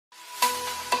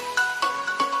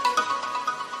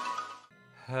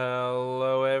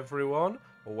Hello everyone,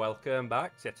 welcome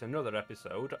back to yet another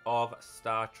episode of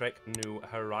Star Trek New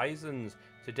Horizons.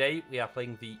 Today we are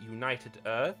playing the United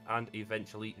Earth and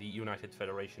eventually the United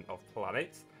Federation of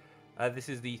Planets. This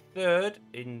is the third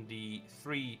in the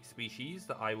 3 species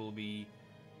that I will be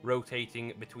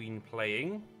rotating between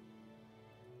playing.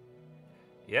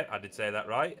 Yeah, I did say that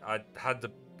right. I had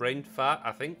the brain fart,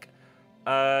 I think.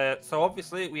 So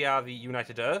obviously we are the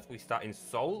United Earth. We start in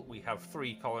Sol. We have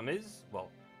 3 colonies. Well,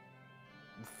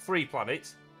 3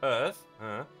 planets. Earth,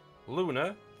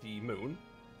 Luna, the moon,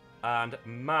 and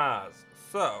Mars.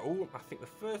 So I think the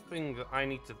first thing that I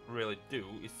need to really do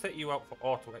is set you out for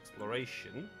auto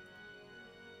exploration.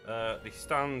 The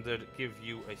standard give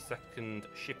you a second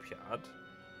shipyard.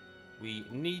 We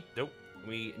need to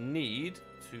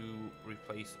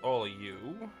replace all of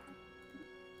you.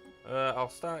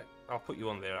 I'll put you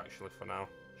on there actually for now.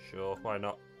 Sure, why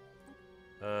not?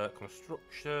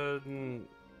 Construction,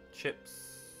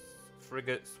 ships,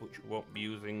 frigates, which we won't be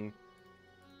using.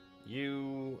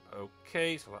 You,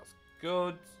 okay, so that's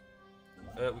good.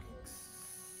 We can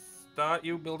start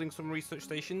you building some research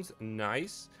stations.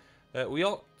 Nice. We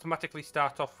automatically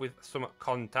start off with some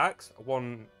contacts.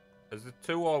 One, is there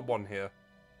 2 or 1 here?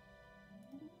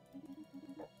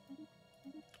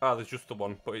 Ah, there's just the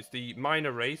 1, but it's the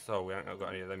minor race. Oh, we haven't got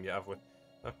any of them yet, have we?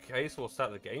 Okay, so we'll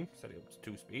start the game. Set it up to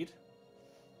 2 speed.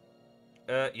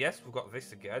 Yes, we've got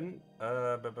this again.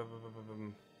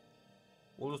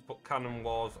 We'll just put Cannon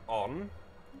Wars on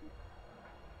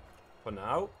for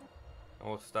now. And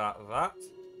we'll start that.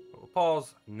 We'll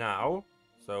pause now.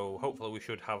 So hopefully we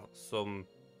should have some,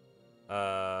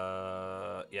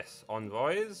 yes,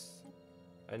 envoys,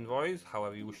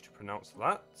 however you wish to pronounce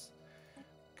that.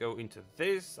 Go into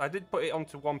this. I did put it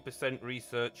onto 1%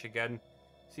 research again.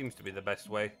 Seems to be the best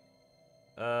way.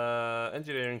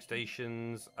 Engineering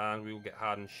stations, and we will get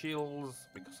hardened shields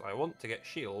because I want to get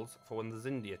shields for when the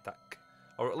Zindi attack,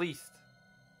 or at least,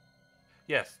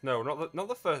 yes, no, not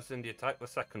the first Zindi attack, the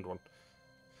second one.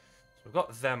 So we've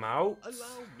got them out.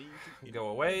 You go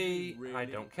away. Really? I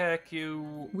don't care,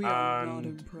 Q. We are not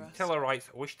impressed.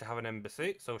 Tellarites wish to have an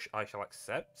embassy, so I shall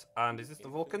accept. And is this the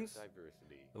Vulcans?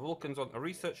 The Vulcans want a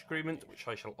research agreement, which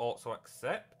I shall also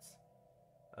accept.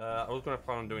 I was going to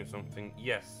plan on doing something.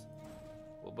 Yes.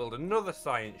 We'll build another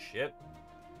science ship.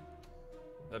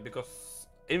 Because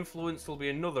influence will be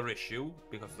another issue,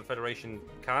 because the Federation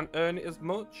can't earn it as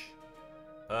much.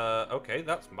 Okay,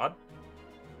 that's mad.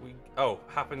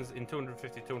 Happens in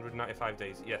 295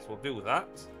 days. Yes, we'll do that.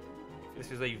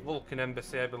 This is a Vulcan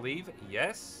embassy, I believe.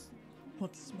 Yes.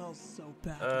 What smells so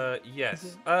bad?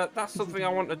 Yes. That's something I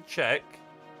want to check.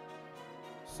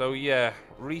 So yeah,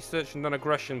 research and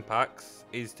non-aggression packs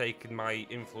is taking my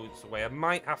influence away. I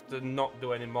might have to not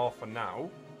do any more for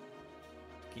now.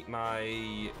 Keep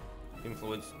my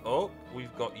influence up.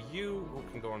 We've got you who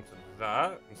can go on to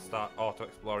that and start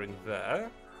auto-exploring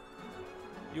there.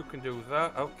 You can do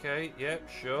that. Okay, yeah,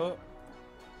 sure.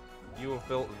 You have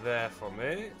built there for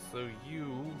me. So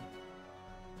you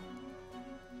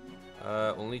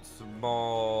will need some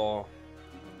more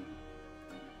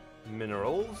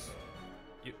minerals.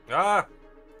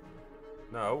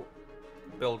 No.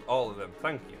 Build all of them.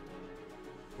 Thank you.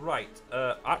 Right.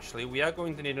 Actually, we are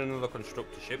going to need another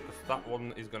constructor ship because that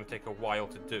one is going to take a while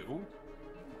to do.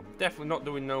 I'm definitely not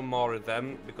doing no more of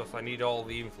them because I need all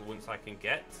the influence I can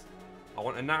get. I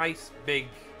want a nice, big,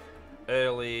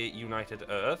 early United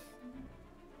Earth.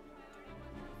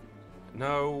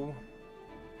 No.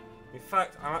 In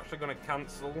fact, I'm actually going to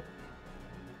cancel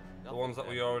the ones that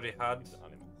we already had.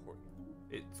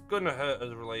 It's going to hurt as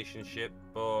a relationship,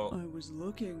 but... I was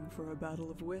looking for a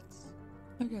battle of wits.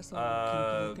 I guess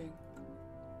I'll keep looking.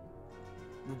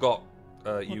 We've got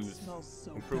use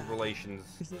so improve bad? relations.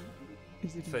 Is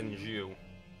it Send you.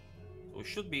 So we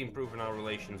should be improving our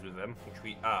relations with them, which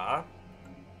we are.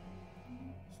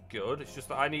 It's good. It's just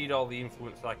that I need all the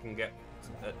influence I can get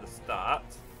at the start.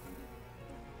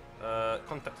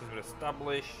 Contact has been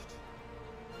established.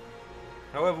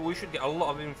 However, we should get a lot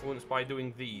of influence by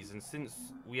doing these, and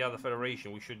since we are the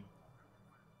Federation, we should...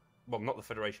 Well, not the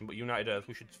Federation, but United Earth,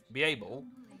 we should be able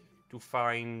to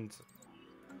find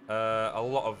a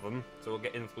lot of them, so we'll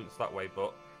get influence that way,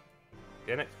 but...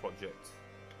 Okay, next project.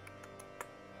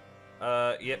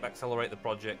 Yep, accelerate the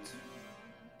project.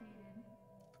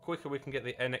 The quicker we can get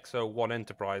the NX-01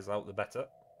 Enterprise out, the better.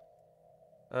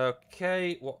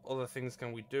 Okay, what other things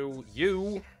can we do?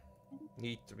 You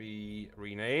need to be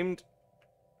renamed.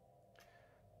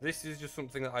 This is just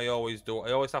something that I always do.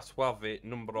 I always have to have it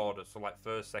number ordered, so like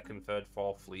 1st, 2nd, 3rd,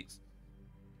 4th fleets.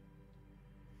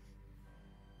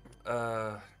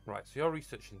 Right, so you're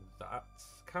researching that.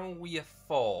 Can we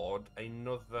afford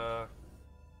another...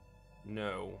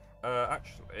 No.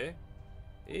 Actually,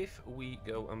 if we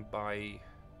go and buy...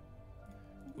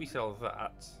 We sell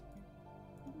that.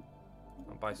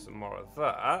 And buy some more of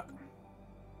that.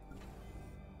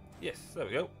 Yes, there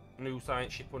we go. New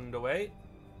science ship underway.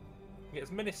 Get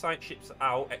as many science ships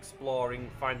out, exploring,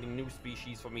 finding new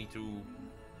species for me to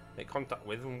make contact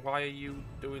with. And why are you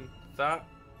doing that?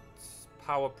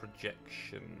 Power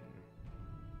projection.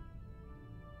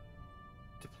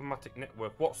 Diplomatic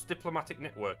network. What's diplomatic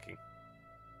networking?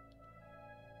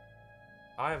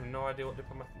 I have no idea what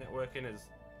diplomatic networking is.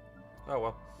 Oh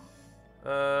well.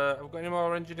 Have we got any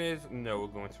more engineers? No, we're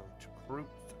going to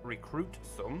recruit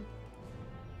some.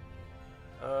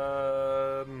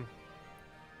 I'll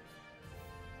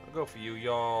go for you.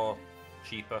 You're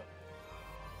cheaper.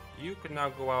 You can now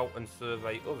go out and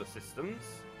survey other systems.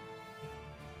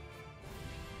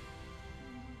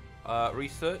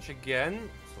 Research again.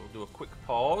 So we'll do a quick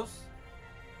pause.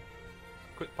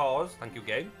 Quick pause. Thank you,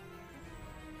 game.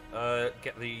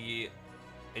 Get the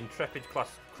Intrepid class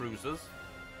cruisers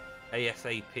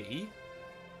ASAP.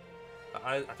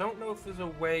 I don't know if there's a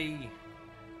way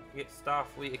to get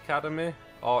Starfleet Academy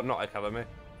or not Academy.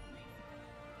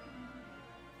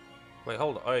 Wait,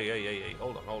 hold on. Hey.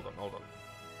 Hold on.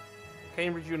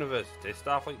 Cambridge University,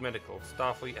 Starfleet Medical,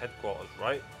 Starfleet Headquarters,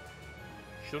 right?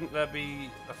 Shouldn't there be...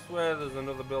 I swear there's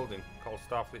another building called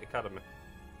Starfleet Academy.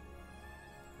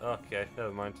 Okay,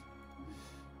 never mind.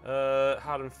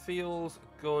 Hardened Fields,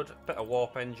 good. Better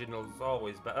warp engine is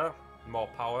always better. More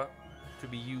power to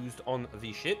be used on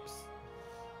the ships.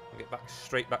 We'll get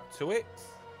straight back to it.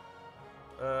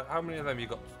 How many of them you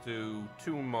got to do?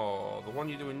 2 more. The one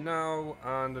you're doing now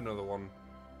and another one.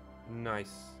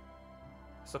 Nice.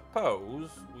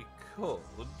 Suppose we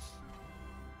could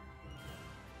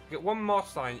get 1 more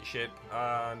science ship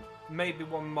and maybe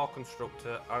 1 more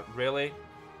constructor. Really?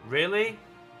 Really?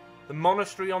 The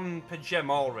monastery on Pajem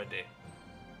already.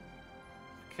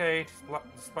 Okay,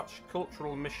 dispatch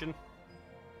cultural mission.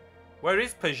 Where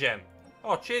is Pajem?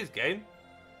 Oh, cheers, game.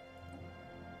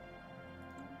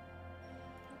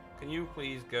 Can you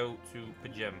please go to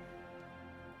Pajem?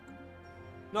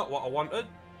 Not what I wanted.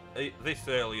 This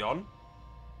early on.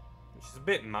 Which is a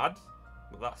bit mad.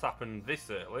 But that's happened this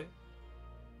early.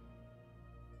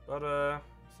 But,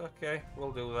 it's okay.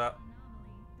 We'll do that.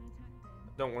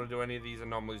 Don't want to do any of these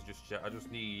anomalies just yet. I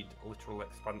just need literal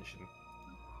expansion.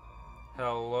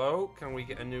 Hello, can we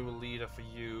get a new leader for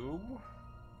you?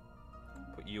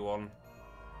 Put you on.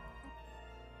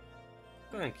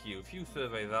 Thank you. If you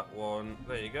survey that one,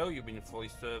 there you go. You've been fully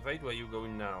surveyed. Where are you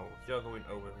going now? You're going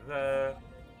over there.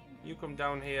 You come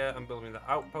down here and build me the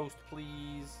outpost,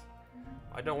 please.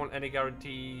 I don't want any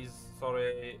guarantees.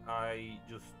 Sorry, I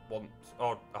just want...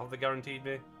 Oh, have they guaranteed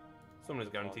me?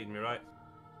 Someone's guaranteed me, right?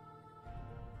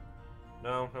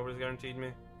 No, nobody's guaranteed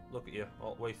me. Look at you,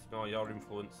 all wasting all your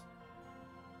influence.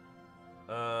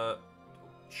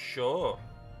 Sure.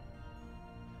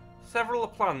 Several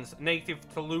plants native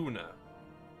to Luna.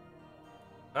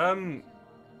 I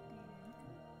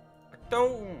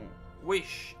don't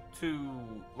wish to,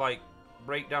 like,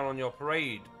 break down on your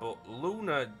parade, but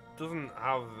Luna doesn't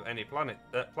have any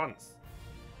plants.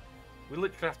 We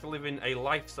literally have to live in a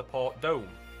life support dome.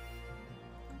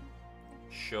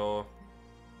 Sure.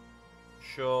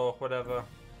 Sure, whatever.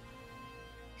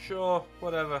 Sure,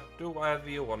 whatever. Do whatever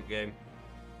you want, game.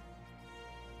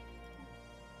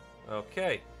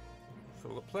 Okay. So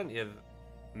we've got plenty of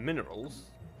minerals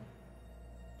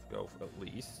to go for at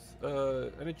least.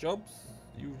 Any jobs?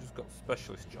 You've just got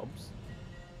specialist jobs.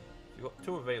 You've got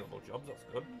 2 available jobs, that's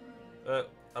good.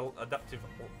 Adaptive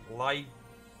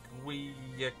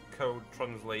language code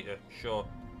translator, sure.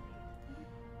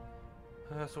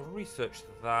 So research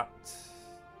that.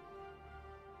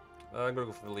 I'm gonna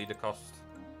go for the leader cost.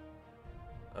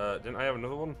 Didn't I have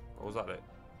another one? Or was that it?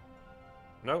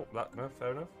 No, no,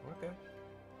 fair enough. Okay.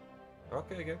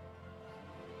 Okay, again.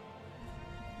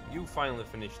 You finally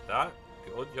finished that.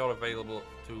 Good. You're available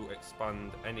to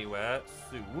expand anywhere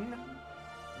soon.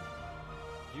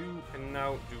 You can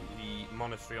now do the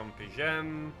monastery on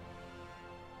Pajem,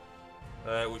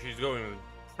 which is going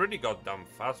pretty goddamn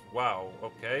fast. Wow.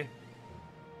 Okay.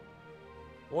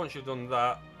 Once you've done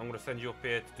that, I'm going to send you up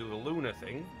here to do the Luna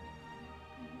thing.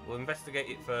 We'll investigate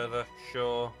it further,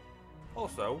 sure.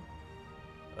 Also,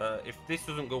 if this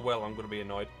doesn't go well, I'm going to be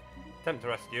annoyed. Attempt to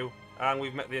rescue, and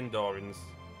we've met the Andorians.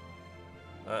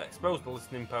 Expose the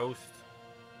listening post.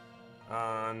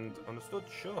 And understood,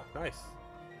 sure, nice.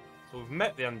 So we've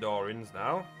met the Andorians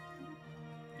now.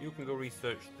 You can go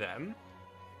research them.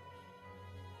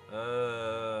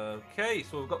 Okay,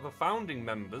 so we've got the founding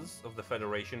members of the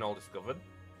Federation all discovered.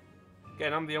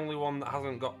 Again, I'm the only one that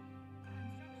hasn't got...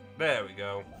 There we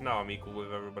go. Now I'm equal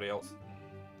with everybody else.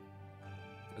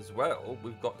 As well,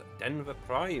 we've got Denver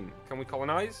Prime. Can we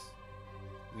colonize?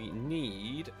 We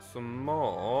need some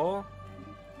more...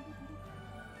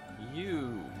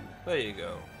 You. There you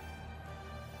go.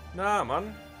 Nah,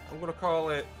 man. I'm gonna call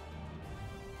it...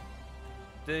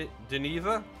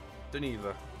 Deneva?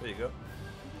 Deneva. There you go.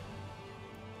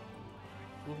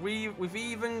 We've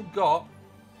even got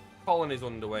colonies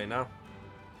underway now.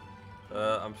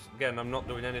 Again, I'm not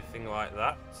doing anything like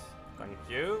that. Thank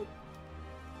you.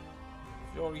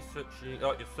 You're researching...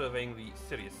 Oh, you're surveying the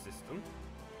Sirius system.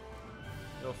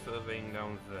 You're surveying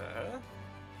down there.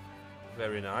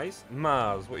 Very nice.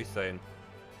 Mars, what are you saying?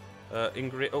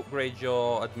 Upgrade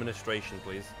your administration,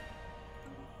 please.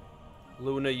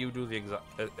 Luna, you do the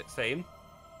exact same.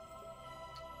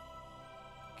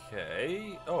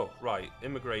 Okay. Oh, right.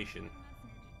 Immigration.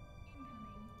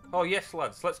 Oh, yes,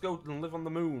 lads. Let's go and live on the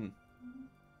moon.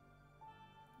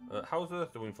 How's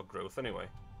Earth doing for growth, anyway?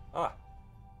 Ah.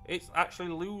 It's actually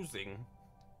losing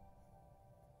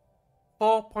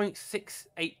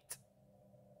 4.68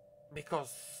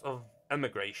 because of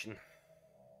immigration.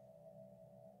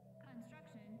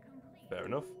 Fair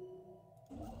enough.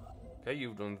 Okay,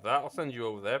 you've done that. I'll send you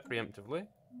over there preemptively.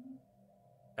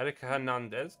 Erica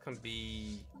Hernandez can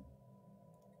be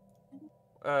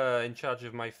in charge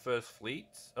of my first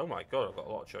fleet. Oh my god, I've got a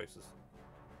lot of choices.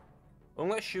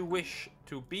 Unless you wish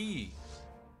to be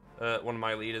one of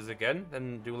my leaders again,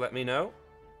 then do let me know.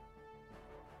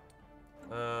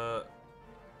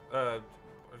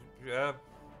 Yeah.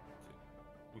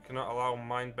 We cannot allow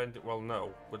mind bending. Well,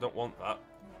 no, we don't want that.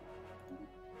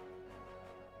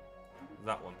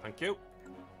 That one, thank you.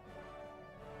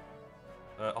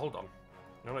 Hold on.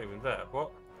 You're not even there.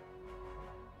 What?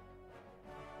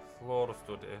 Flora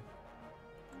study.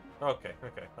 Okay,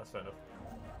 that's fair enough.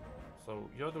 So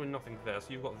you're doing nothing there, so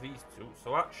you've got these two.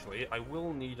 So actually, I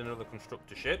will need another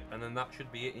constructor ship, and then that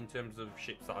should be it in terms of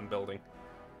ships that I'm building.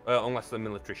 Unless they're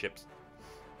military ships.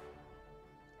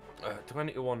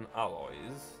 21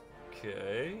 alloys.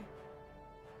 Okay.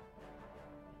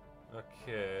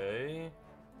 Okay.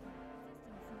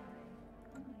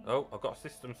 Oh, I've got a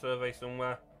system survey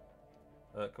somewhere.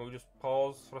 Can we just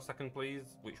pause for a second, please?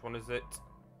 Which one is it?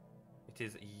 It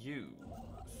is you.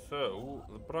 So,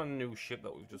 the brand new ship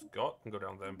that we've just got. Can go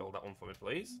down there and build that one for me,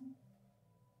 please.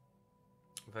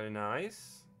 Very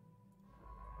nice.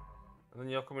 And then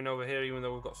you're coming over here even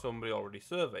though we've got somebody already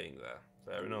surveying there.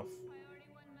 Fair enough.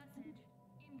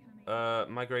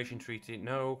 Migration treaty.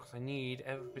 No, because I need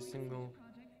every single...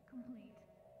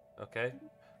 Okay.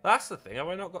 That's the thing. Have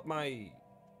I not got my...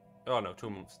 Oh no, 2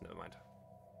 months. Never mind.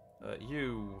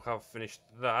 You have finished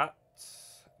that.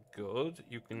 Good.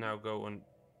 You can now go and...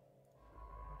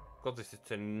 God, this is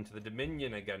turning into the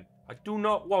Dominion again. I do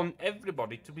not want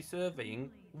everybody to be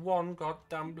surveying one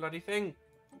goddamn bloody thing.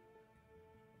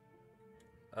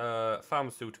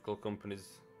 Pharmaceutical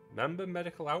companies. Member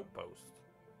medical outpost.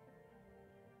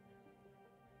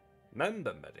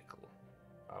 Member medical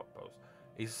outpost.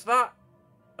 Is that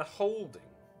a holding?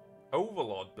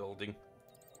 Overlord building?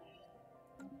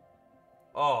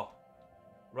 Oh.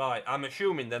 Right, I'm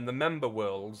assuming then the member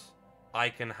worlds I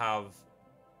can have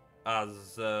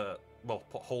as, well,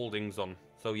 put holdings on.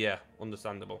 So yeah,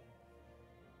 understandable.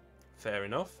 Fair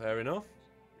enough, fair enough.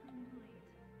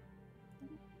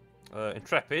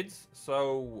 Intrepids.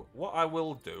 So what I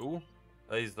will do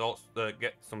is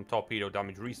get some torpedo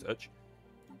damage research.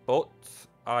 But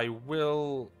I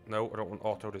will... No, I don't want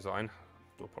auto design.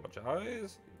 Do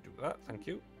apologise. Do that, thank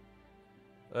you.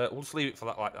 We'll just leave it for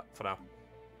that like that for now.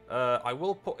 I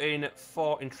will put in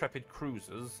 4 Intrepid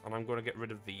cruisers, and I'm going to get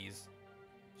rid of these.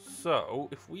 So,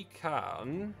 if we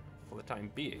can, for the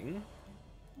time being...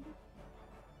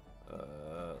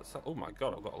 oh my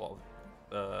god, I've got a lot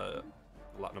of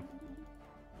platinum.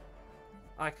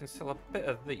 I can sell a bit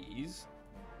of these.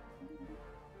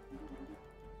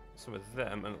 Some of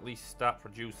them, and at least start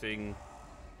producing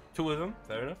 2 of them.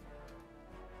 Fair enough.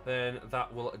 Then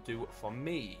that will do for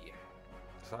me.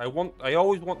 So I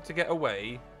always want to get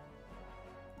away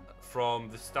from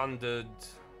the standard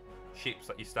ships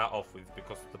that you start off with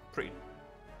because they're pretty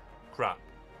crap.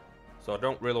 So I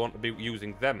don't really want to be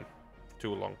using them for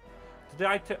too long. Today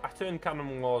I turned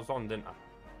canon wars on, didn't I?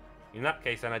 In that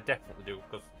case, then I definitely do,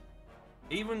 because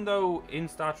even though in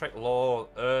Star Trek lore,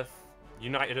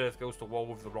 United Earth goes to war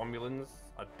with the Romulans,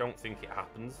 I don't think it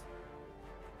happens.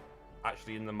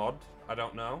 Actually, in the mod, I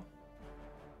don't know.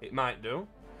 It might do.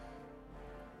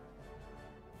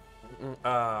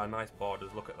 Ah, nice borders.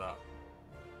 Look at that.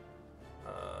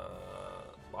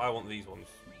 I want these ones.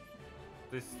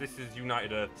 This is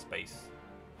United Earth space.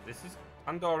 This is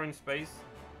Andorran space.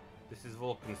 This is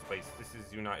Vulcan space. This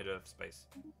is United Earth space.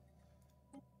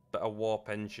 Better warp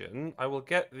engine. I will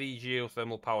get the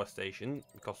geothermal power station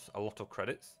because a lot of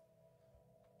credits.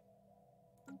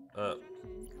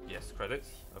 Yes,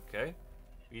 credits. Okay.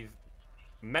 We've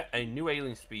met a new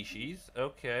alien species.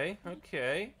 Okay,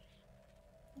 okay.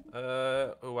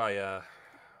 Well,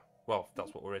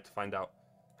 that's what we're here to find out.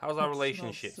 How's our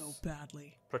relationships? So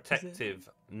badly. Protective.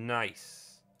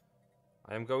 Nice.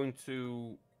 I am going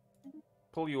to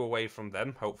pull you away from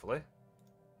them, hopefully.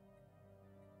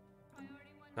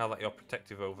 Now that you're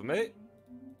protective over me.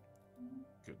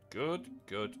 Good, good,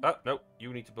 good. Ah, no,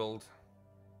 you need to build.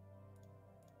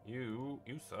 You,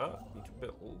 sir, need to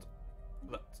build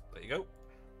that. There you go.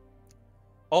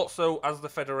 Also, as the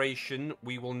Federation,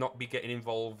 we will not be getting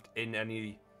involved in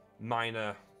any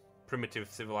minor primitive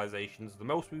civilizations. The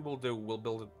most we will do, we'll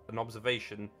build an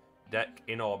observation deck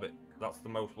in orbit. That's the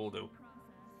most we'll do.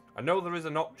 I know there is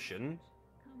an option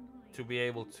to be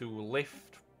able to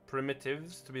lift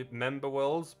primitives to be member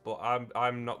worlds, but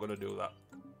I'm not going to do that.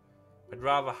 I'd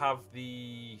rather have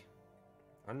the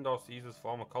Andor Caesar's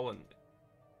former colony.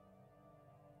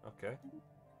 Okay.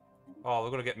 Oh,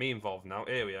 they're going to get me involved now.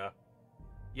 Here we are.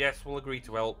 Yes, we'll agree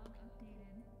to help.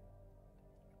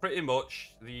 Pretty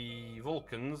much, the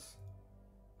Vulcans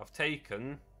have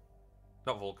taken...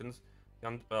 Not Vulcans.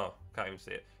 Oh, can't even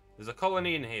see it. There's a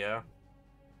colony in here.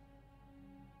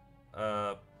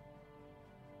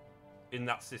 In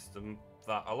that system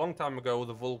that a long time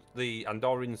ago the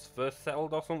Andorrans first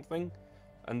settled or something.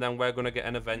 And then we're going to get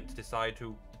an event to decide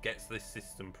who gets this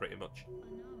system, pretty much.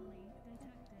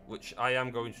 Which I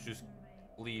am going to just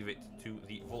leave it to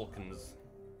the Vulcans.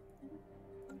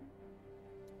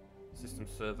 System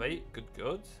survey. Good,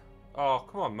 good. Oh,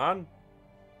 come on, man.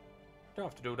 Don't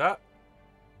have to do that.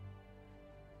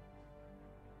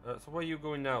 So where are you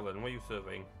going now, then? Where are you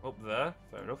surveying? Up there.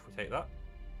 Fair enough, we take that.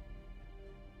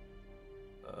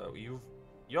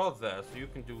 You're there, so you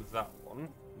can do that one.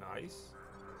 Nice.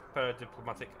 Prepare a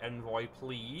diplomatic envoy,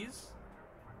 please.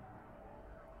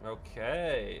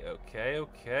 Okay, okay,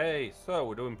 okay. So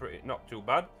we're doing not too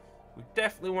bad. We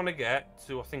definitely want to get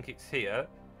to, I think it's here,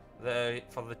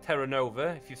 for the Terra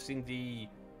Nova. If you've seen the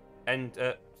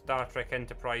Star Trek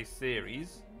Enterprise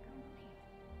series,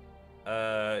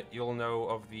 you'll know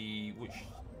of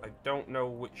I don't know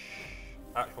which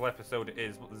actual episode it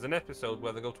is, but there's an episode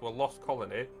where they go to a lost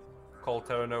colony called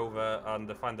Terra Nova and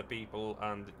they find the people,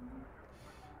 and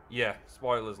yeah,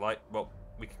 spoilers well,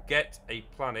 we can get a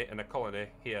planet and a colony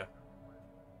here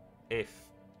if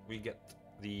we get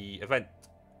the event.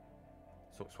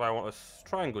 So that's why I want to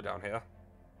try and go down here.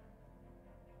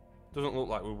 Doesn't look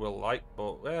like we will,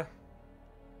 but yeah.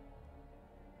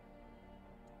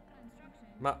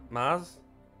 Maz?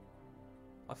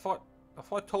 I thought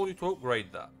I told you to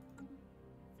upgrade that.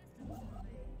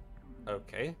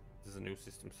 Okay, this is a new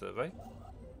system survey.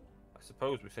 I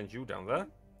suppose we send you down there.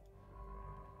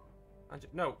 And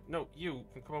no, you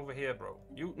can come over here, bro.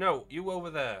 You over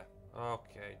there.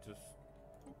 Okay, just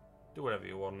do whatever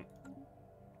you want.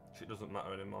 It doesn't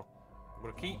matter anymore. I'm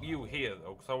gonna keep you here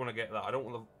though, because I want to get that. I don't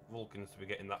want the Vulcans to be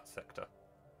getting that sector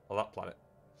or that planet.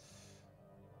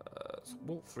 So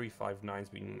Wolf 359's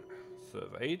been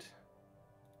surveyed.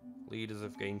 Leaders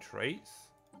have gained traits,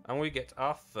 and we get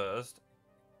our first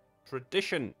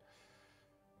tradition.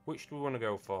 Which do we want to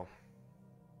go for?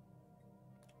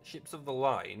 Ships of the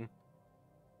line.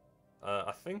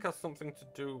 I think has something to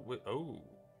do with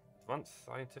advanced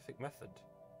scientific method.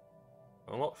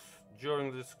 Unlocks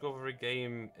during the Discovery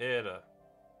game era.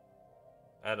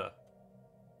 I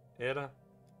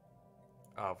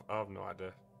have no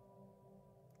idea.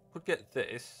 Could get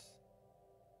this.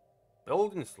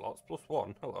 Building slots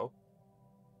 +1. Hello.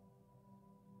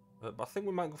 But I think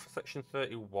we might go for section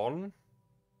 31.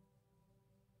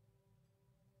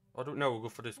 I don't know. We'll go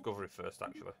for Discovery first,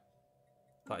 actually.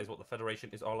 That is what the Federation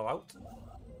is all about.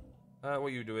 What are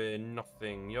you doing?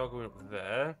 Nothing. You're going up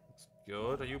there. That's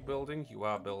good. Are you building? You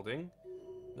are building.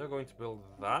 You're going to build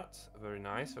that. Very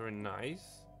nice. Very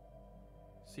nice.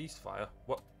 Ceasefire.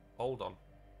 What? Hold on.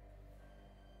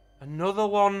 Another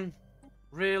one?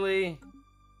 Really?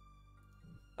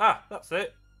 Ah, that's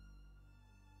it.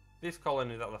 This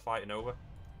colony that they're fighting over.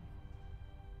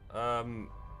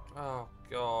 Oh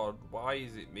god, why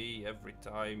is it me every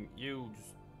time? You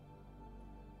just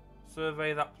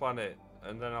survey that planet,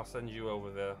 and then I'll send you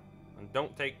over there. And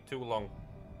don't take too long.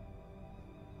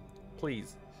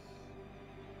 Please.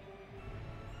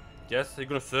 Yes, you're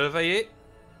gonna survey it?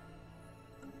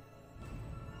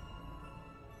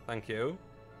 Thank you.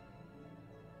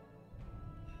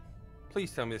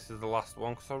 Please tell me this is the last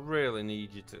one, because I really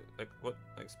need you to... what?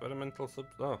 Experimental sub...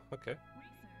 Oh, okay.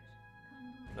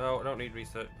 No, I don't need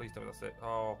research. Please tell me that's it.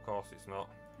 Oh, of course it's not.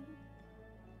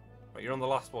 Right, you're on the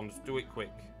last one. Just do it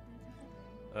quick.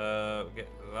 Get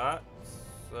that.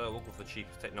 We'll go for the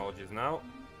cheapest technologies now.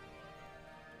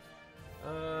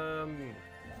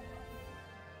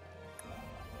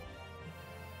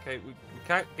 Okay, we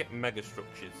can't get mega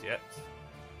structures yet.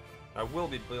 I will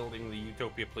be building the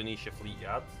Utopia Planitia Fleet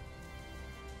Yards.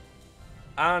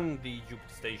 And the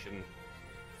Jupiter Station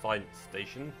Science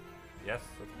Station. Yes.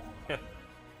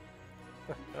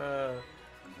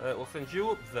 We'll send you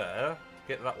up there to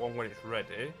get that one when it's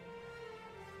ready.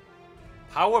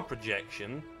 Power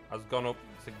projection has gone up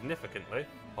significantly.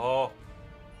 Oh,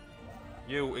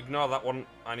 you ignore that one.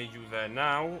 I need you there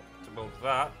now to build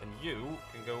that, and you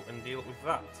can go and deal with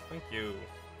that. Thank you.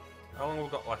 How long have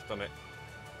we got left on it?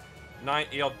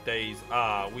 90 odd days.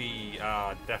 We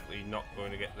are definitely not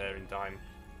going to get there in time.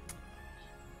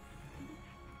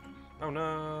 Oh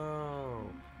no.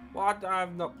 Well,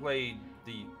 I've not played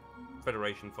the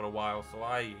Federation for a while, so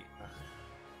I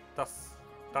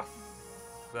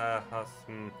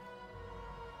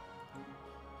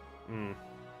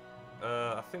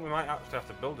think we might actually have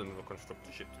to build another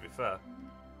constructor ship, to be fair.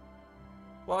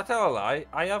 Well, I tell a lie,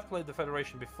 I have played the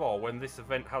Federation before when this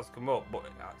event has come up, but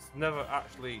it's never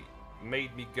actually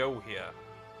made me go here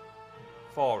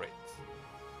for it.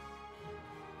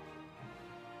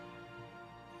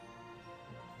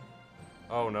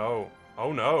 Oh no.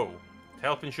 Oh no. To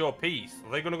help ensure peace.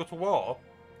 Are they going to go to war?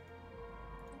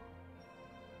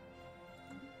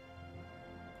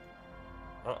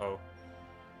 Uh-oh.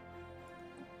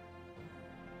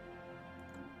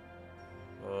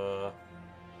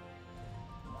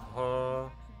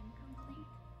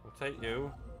 We'll take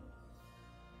you.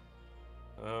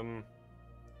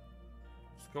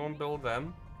 Just go and build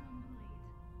them.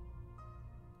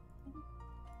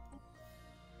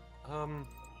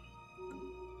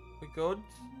 We good?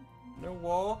 No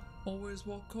war? Always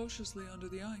walk cautiously under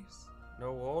the ice.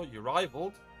 No war? You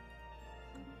rivaled?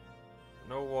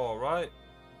 No war, right?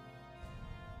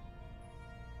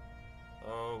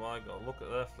 Oh my god, look at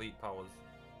their fleet powers.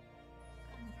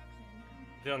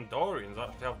 The Andorians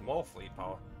actually have more fleet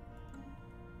power.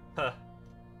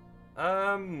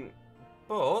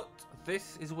 But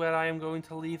this is where I am going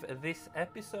to leave this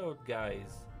episode,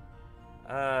 guys.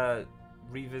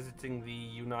 Revisiting the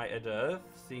United Earth,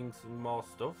 seeing some more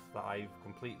stuff that I've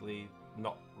completely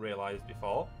not realised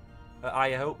before.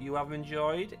 I hope you have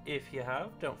enjoyed. If you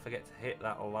have, don't forget to hit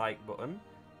that like button.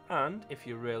 And if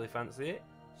you really fancy it,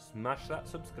 smash that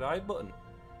subscribe button.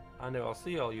 And I'll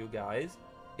see all you guys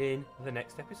in the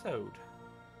next episode.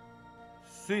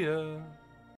 See ya!